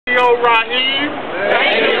Raheem.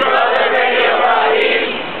 Thank you, Brother Radio Raheem.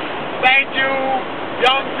 Thank you,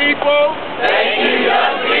 young people. Thank you,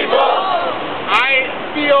 young people. I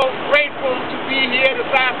feel grateful to be here this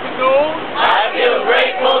afternoon. I feel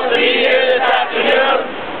grateful to be here this afternoon.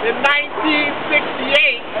 In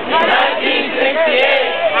 1968,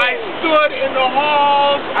 I stood in the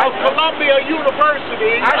halls of Columbia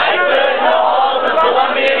University. stood in the halls of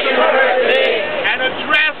Columbia University and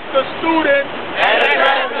addressed the students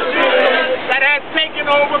that had taken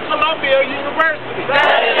over Columbia University.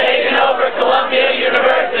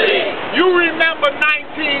 You remember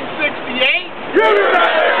 1968? You remember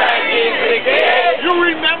 1968? You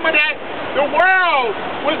remember that the world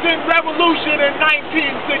was in revolution in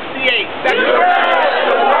 1968. You remember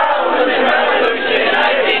the world was in revolution in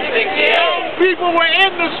 1968? People were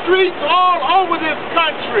in the streets all over this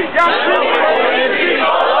country.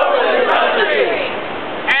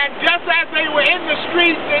 And just as they were in the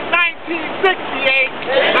streets in 1968,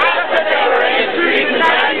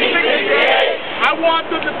 I want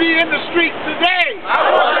them to be in the streets today.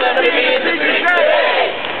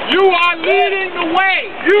 You are leading the way.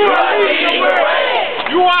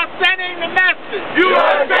 You are sending the message.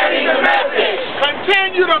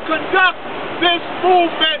 Continue to conduct this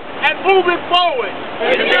movement and move it forward.